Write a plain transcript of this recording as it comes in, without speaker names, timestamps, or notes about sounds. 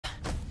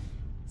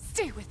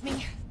Stay with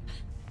me.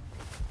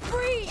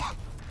 Breathe!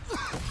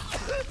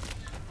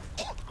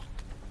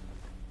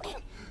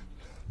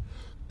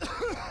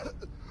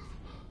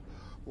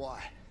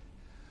 Why?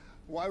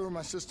 Why were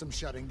my systems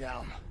shutting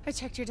down? I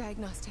checked your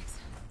diagnostics.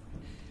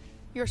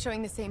 You're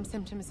showing the same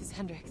symptoms as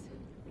Hendricks.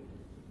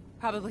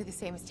 Probably the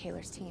same as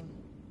Taylor's team.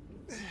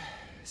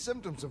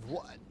 Symptoms of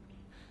what?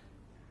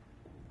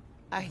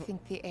 I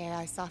think the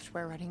AI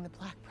software running the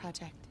Black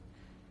Project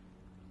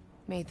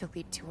made the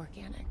leap to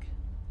organic.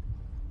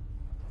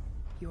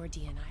 Your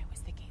DNI was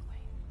the gateway.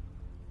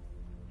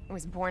 It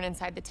was born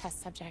inside the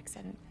test subjects,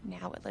 and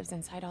now it lives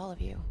inside all of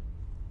you.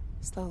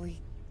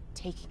 Slowly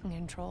taking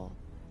control.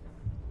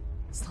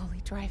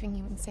 Slowly driving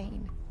you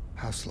insane.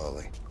 How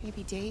slowly?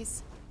 Maybe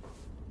days.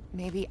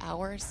 Maybe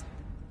hours.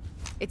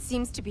 It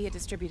seems to be a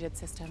distributed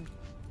system.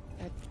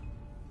 A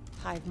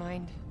hive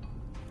mind.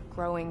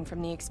 Growing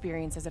from the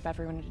experiences of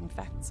everyone it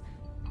infects.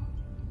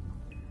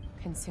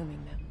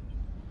 Consuming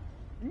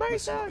them.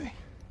 Listen to me.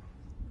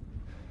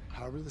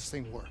 However this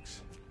thing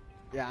works.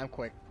 Yeah, I'm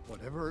quick.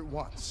 Whatever it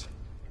wants.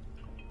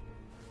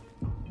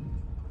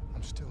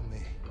 I'm still me.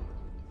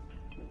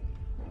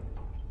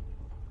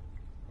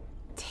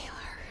 Taylor.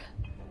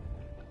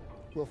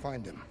 We'll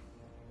find him.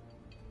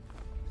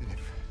 And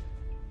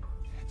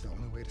if the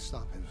only way to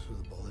stop him is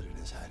with a bullet in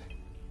his head,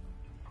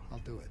 I'll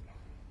do it.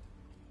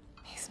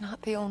 He's not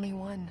the only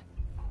one.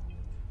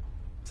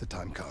 If the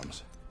time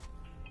comes,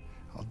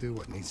 I'll do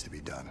what needs to be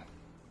done.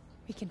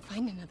 We can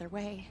find another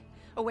way.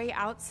 A way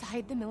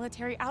outside the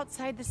military,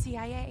 outside the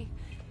CIA.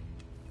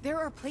 There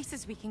are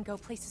places we can go,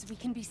 places we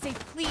can be safe.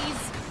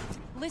 Please,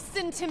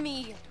 listen to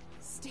me.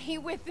 Stay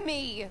with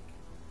me.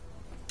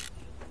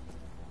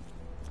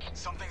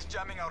 Something's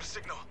jamming our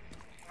signal.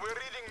 We're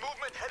reading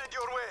movement headed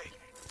your way.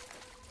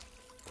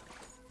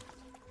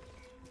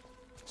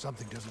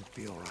 Something doesn't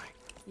feel right.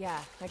 Yeah,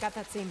 I got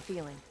that same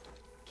feeling.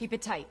 Keep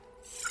it tight.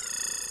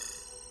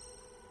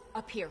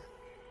 Up here.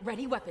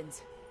 Ready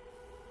weapons.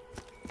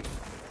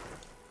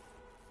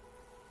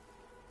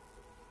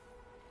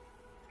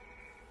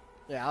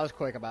 Yeah, I was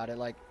quick about it.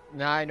 Like,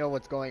 now I know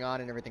what's going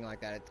on and everything like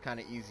that. It's kind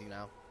of easy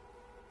now.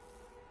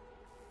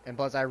 And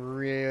plus, I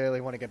really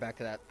want to get back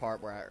to that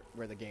part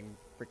where the game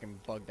freaking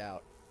bugged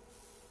out.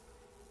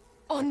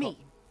 On me.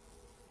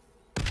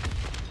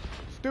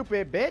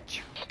 Stupid bitch.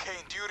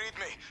 Kane, do you read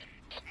me?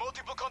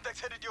 Multiple contacts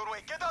headed your way.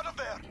 Get out of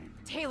there!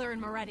 Taylor and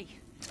Moretti.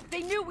 They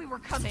knew we were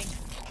coming.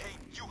 Kane,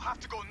 you have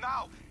to go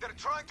now. They're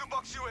trying to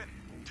box you in.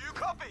 Do you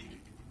copy?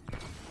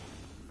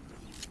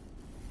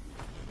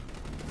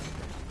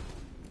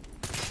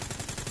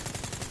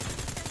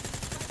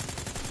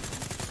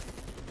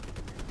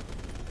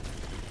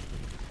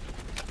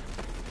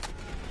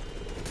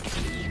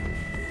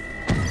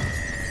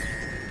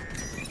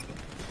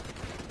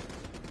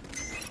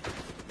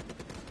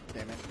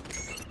 Damn it.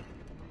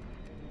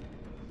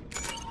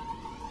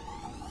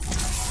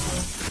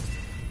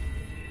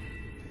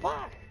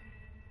 Fuck!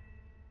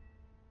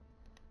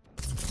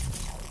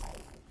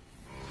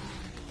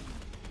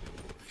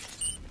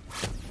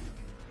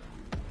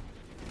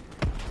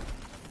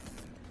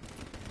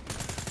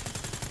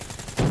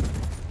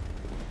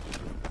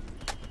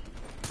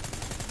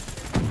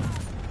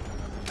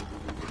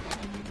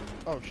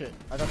 Oh shit,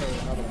 I thought there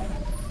was another one.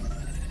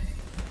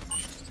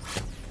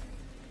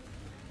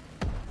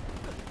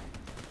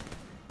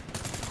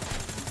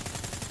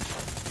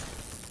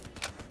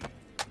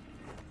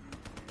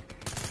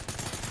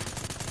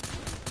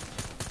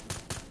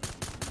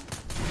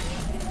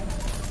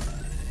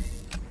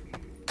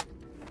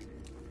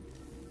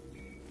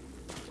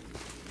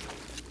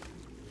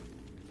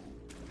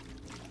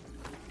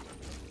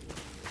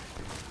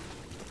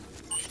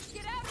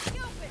 Get out of the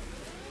open!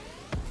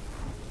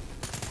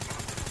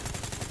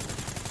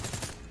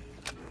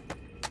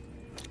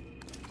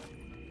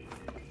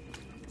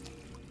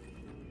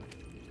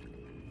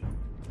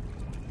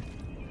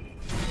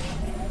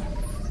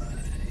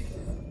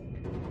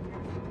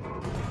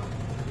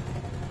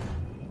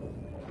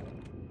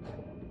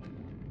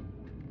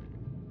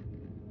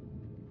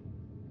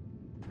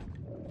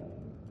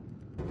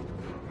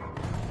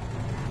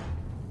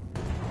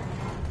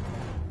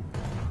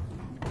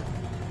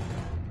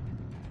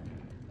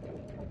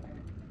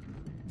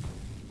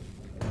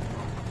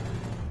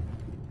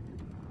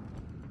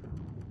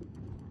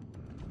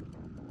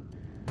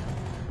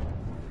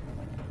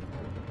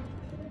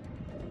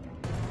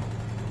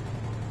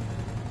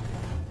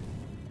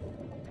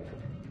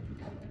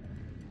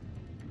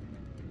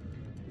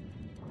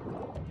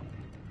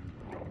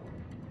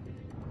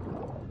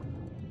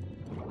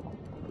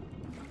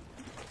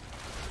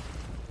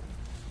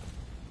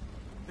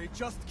 They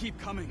just keep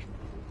coming.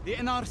 The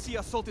NRC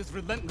assault is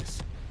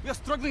relentless. We are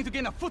struggling to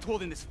gain a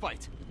foothold in this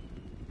fight.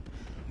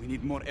 We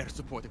need more air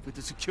support if we're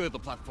to secure the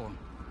platform.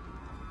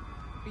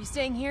 Are you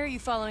staying here or are you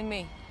following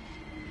me?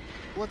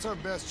 What's our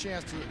best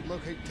chance to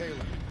locate Taylor?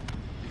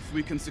 If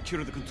we can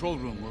secure the control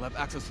room, we'll have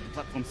access to the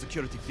platform's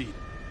security feed.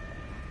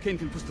 Kane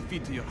can push the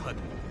feed to your HUD.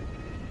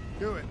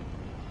 Do it.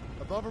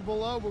 Above or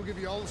below, we'll give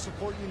you all the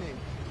support you need.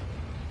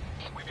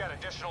 We've got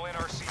additional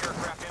NRC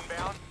aircraft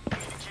inbound. We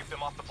need to keep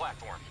them off the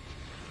platform.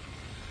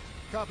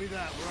 Copy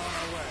that. We're on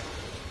our way.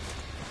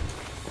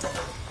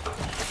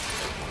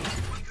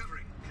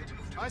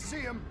 I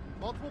see him.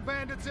 Multiple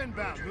bandits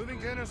inbound,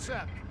 moving to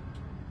intercept.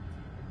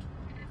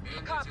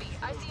 Copy.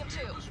 I see him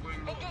too.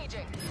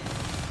 Engaging.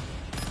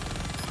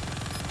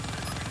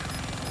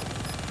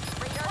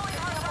 Radar fully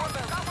on the road.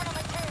 Got one on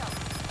my tail.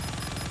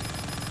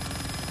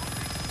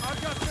 I've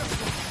got this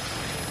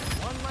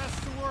one. One less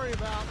to worry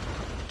about.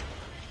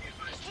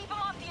 Keep him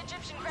off the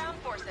Egyptian ground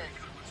forces.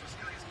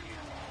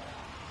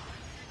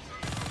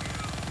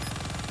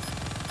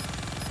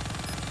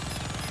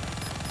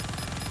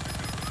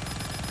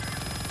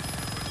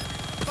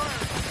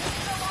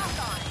 Still locked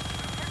on.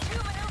 You're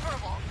too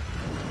maneuverable.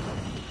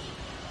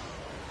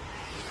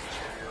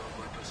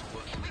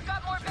 We've got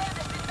more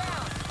bandits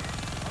inbound.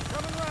 I'm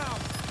coming round.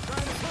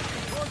 Trying to push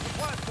me towards the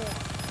platform.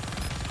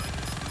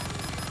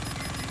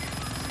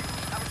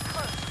 That was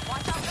close.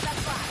 Watch out for that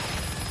flash.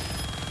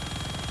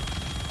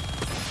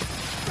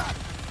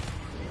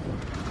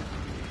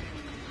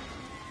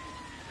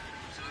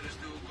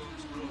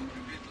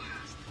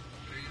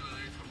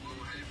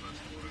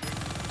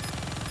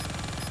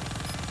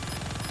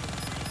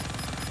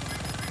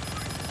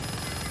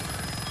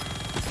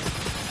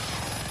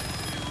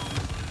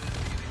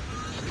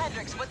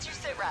 Hendricks, what's your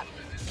sit rep?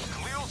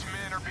 Khalil's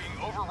men are being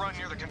overrun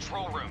near the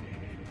control room.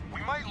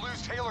 We might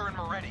lose Taylor and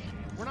Moretti.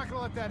 We're not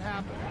gonna let that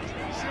happen.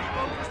 Shift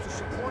focus to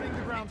supporting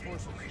the ground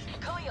forces.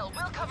 Khalil,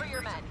 we'll cover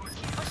your men.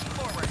 Keep pushing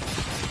forward.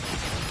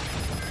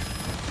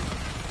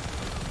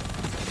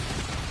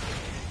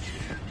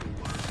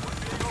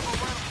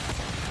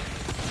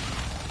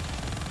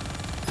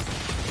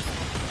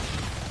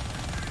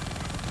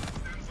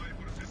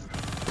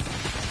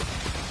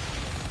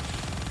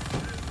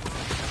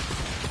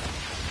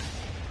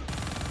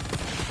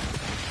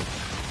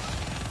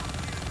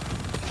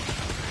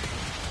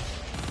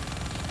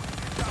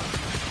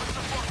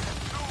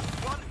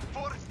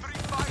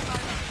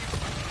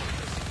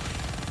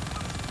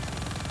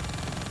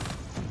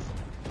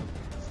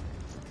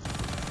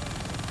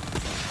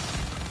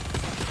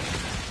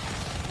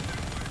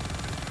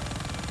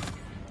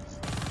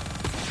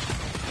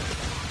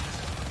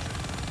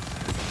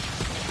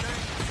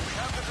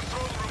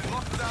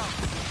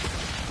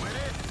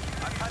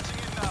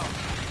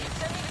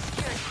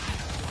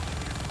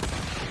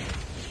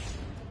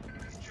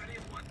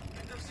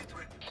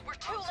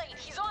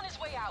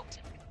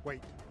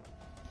 Wait.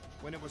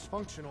 When it was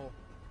functional,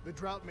 the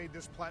drought made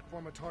this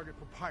platform a target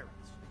for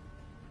pirates.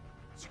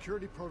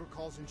 Security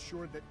protocols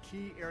ensured that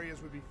key areas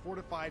would be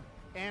fortified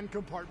and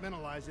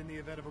compartmentalized in the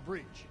event of a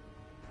breach.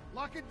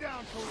 Lock it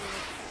down, Khalil!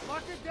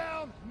 Lock it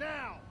down,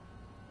 now!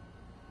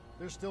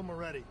 There's still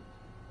Moretti.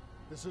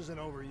 This isn't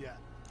over yet.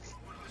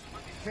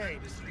 Kane,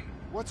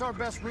 what's our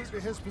best route to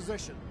his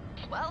position?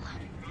 Well,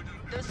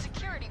 those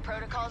security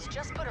protocols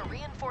just put a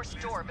reinforced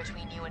door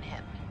between you and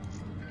him.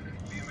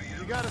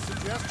 You got a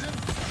suggestion?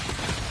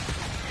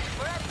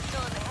 Moretti's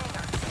still in the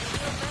hangar.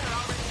 Your men are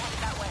already headed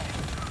that way.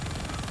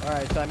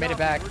 Alright, so I made it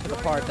back to the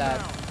part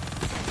that now.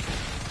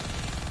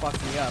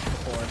 fucked me up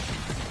before.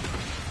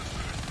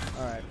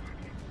 Alright.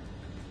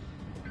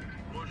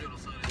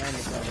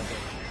 Landing zone, okay.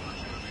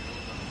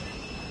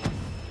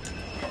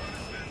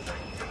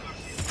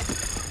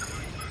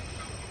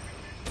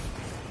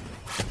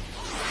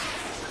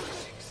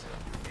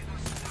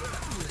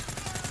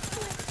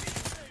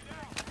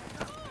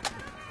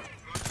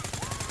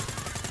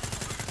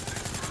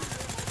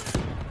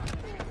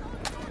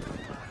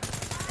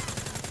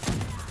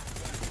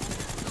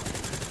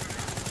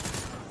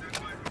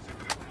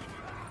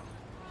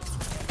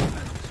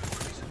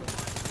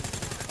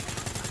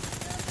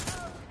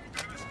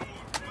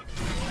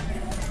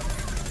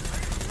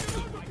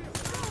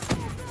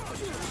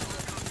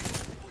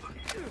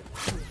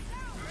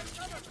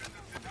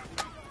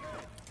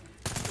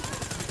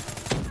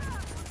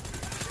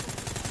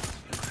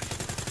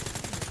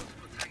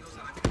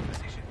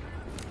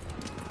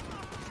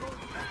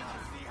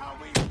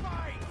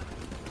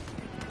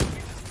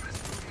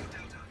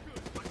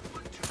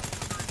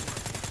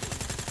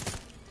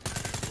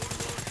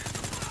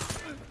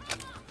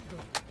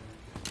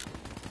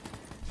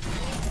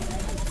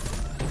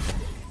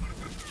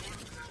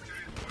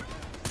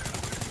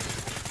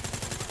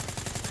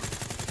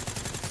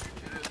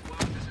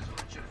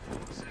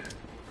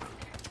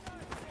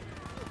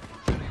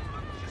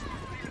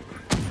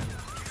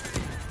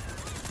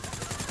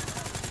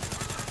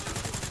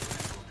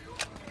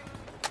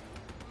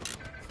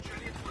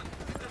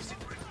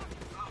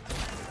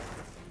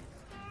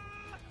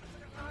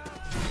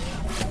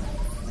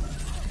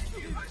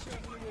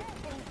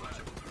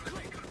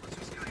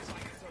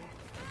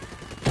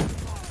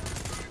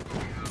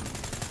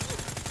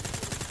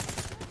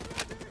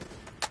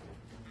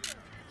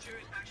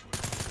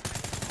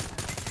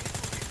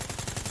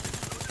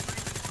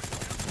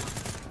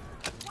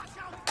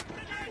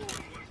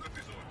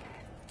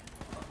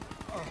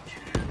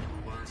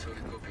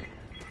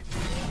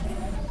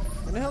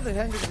 When the hell did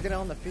Hendricks get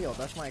on the field?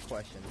 That's my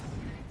question.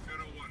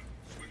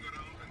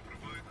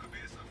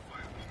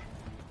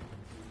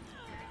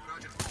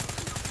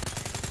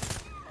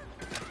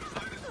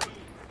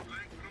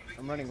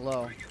 I'm running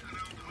low.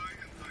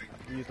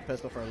 I'll use the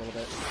pistol for a little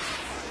bit.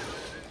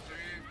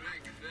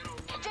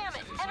 Damn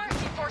it!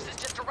 NRC forces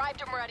just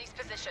arrived at Moretti's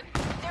position.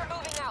 They're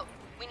moving out.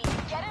 We need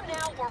to get him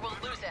now or we'll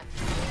lose him.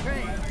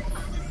 Kane,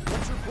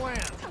 what's your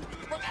plan?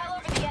 We'll hell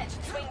over the edge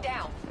and swing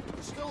down.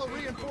 There's still a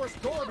reinforced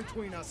door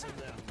between us and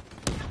them.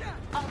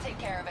 I'll take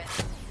care of it.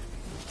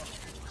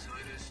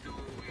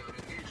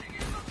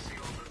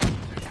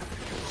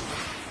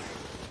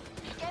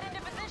 Get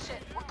into position.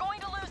 We're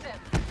going to lose him.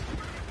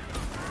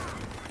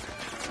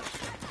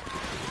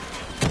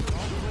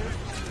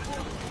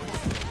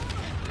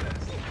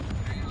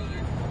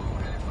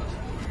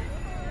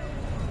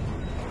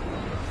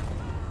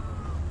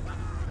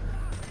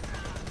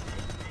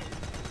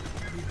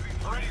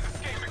 Moretti's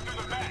escaping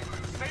through the back.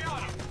 Stay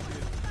on him.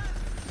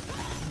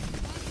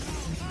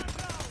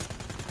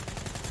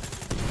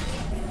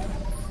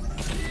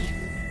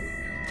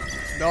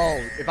 No,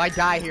 if I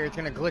die here, it's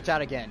gonna glitch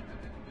out again.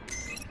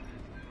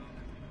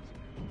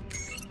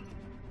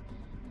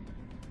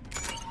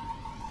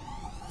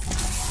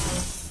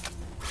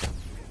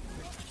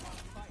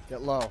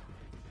 Get low.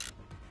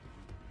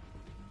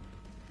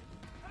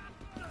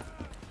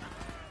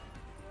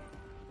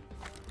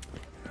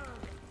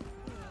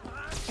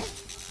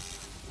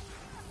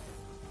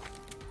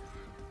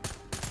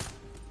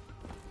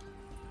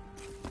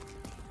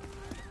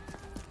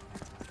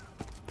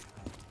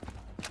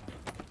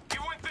 He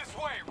went this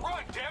way.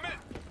 Run, damn it!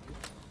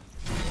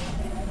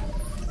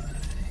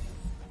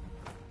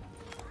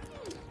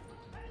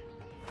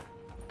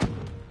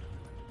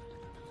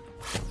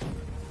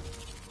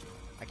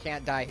 I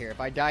can't die here. If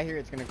I die here,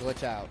 it's gonna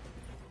glitch out.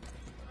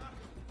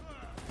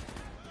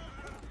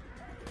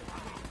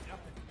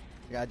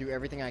 I gotta do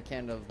everything I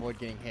can to avoid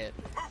getting hit.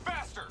 Move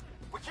faster!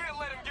 We can't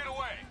let him get away!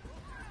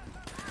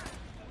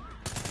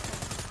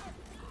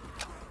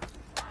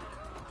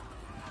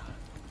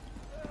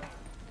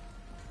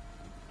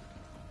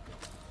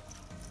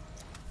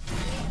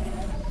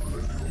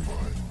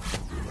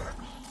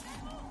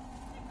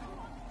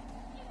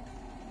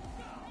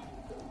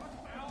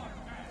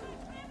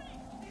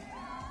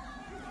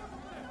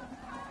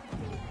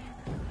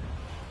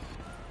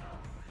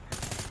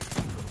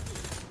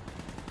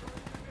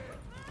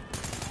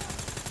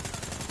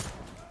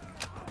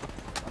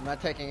 I'm not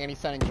taking any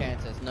sudden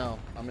chances. No,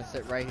 I'm gonna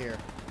sit right here.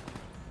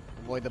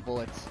 Avoid the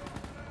bullets.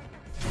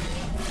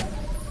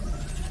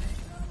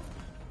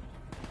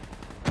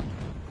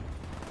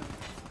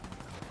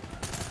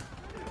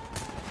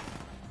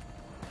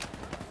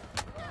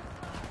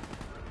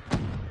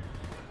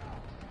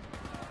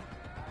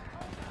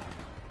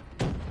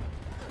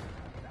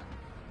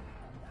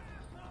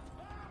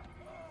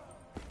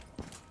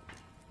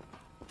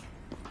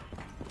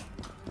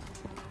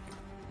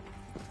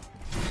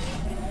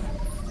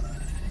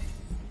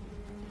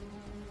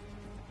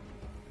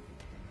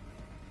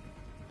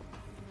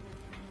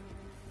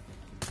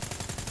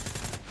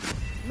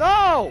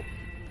 No!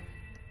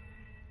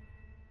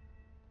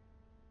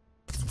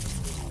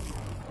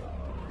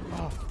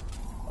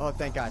 Oh,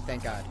 thank God,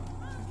 thank God.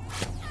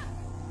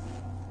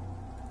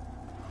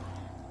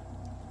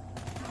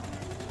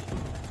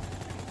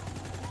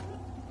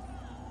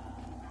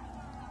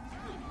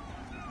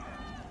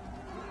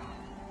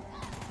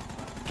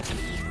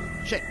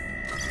 Shit.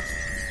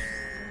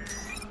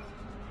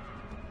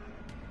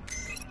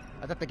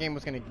 I thought the game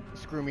was gonna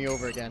screw me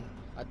over again.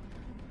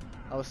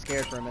 I was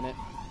scared for a minute.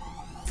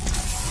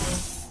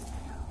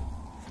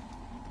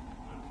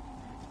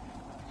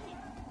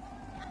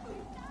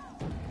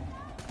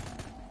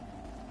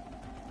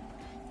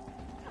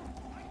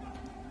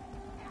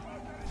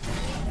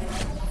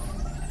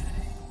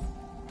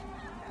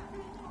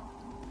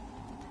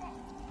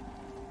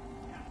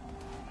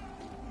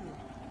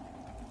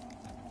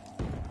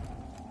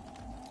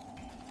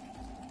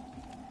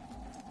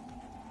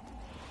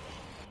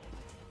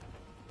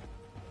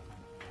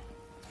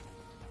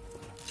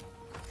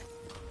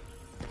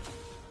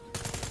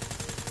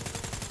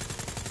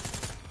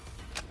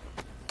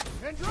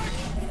 Hendricks!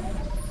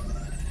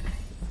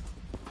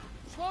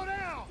 Slow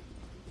down!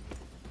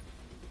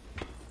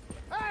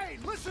 Hey,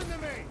 listen to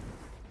me!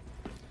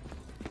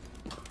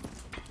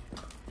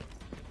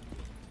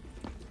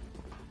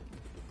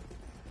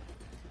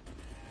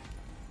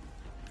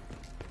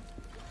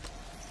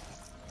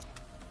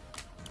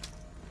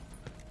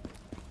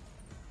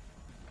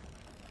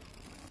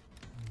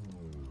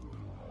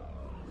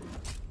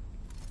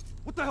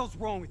 What the hell's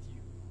wrong with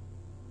you?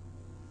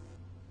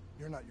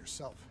 You're not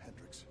yourself,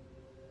 Hendricks.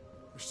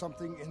 There's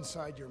something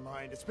inside your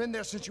mind. It's been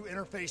there since you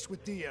interfaced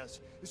with Diaz.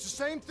 It's the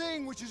same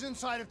thing which is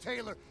inside of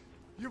Taylor.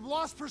 You've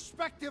lost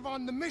perspective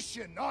on the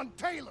mission, on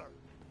Taylor.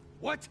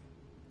 What?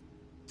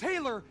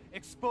 Taylor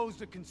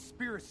exposed a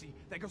conspiracy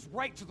that goes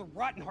right to the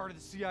rotten heart of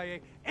the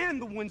CIA and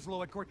the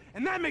Winslow Accord,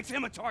 and that makes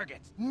him a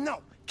target.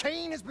 No,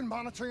 Kane has been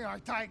monitoring our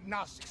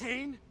diagnostics.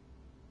 Kane?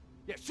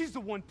 Yeah, she's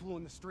the one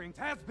pulling the strings,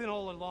 has been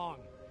all along.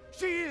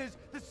 She is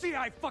the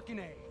CIA fucking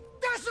A.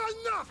 That's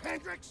enough,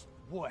 Hendricks!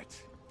 What?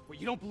 What,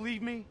 you don't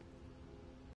believe me?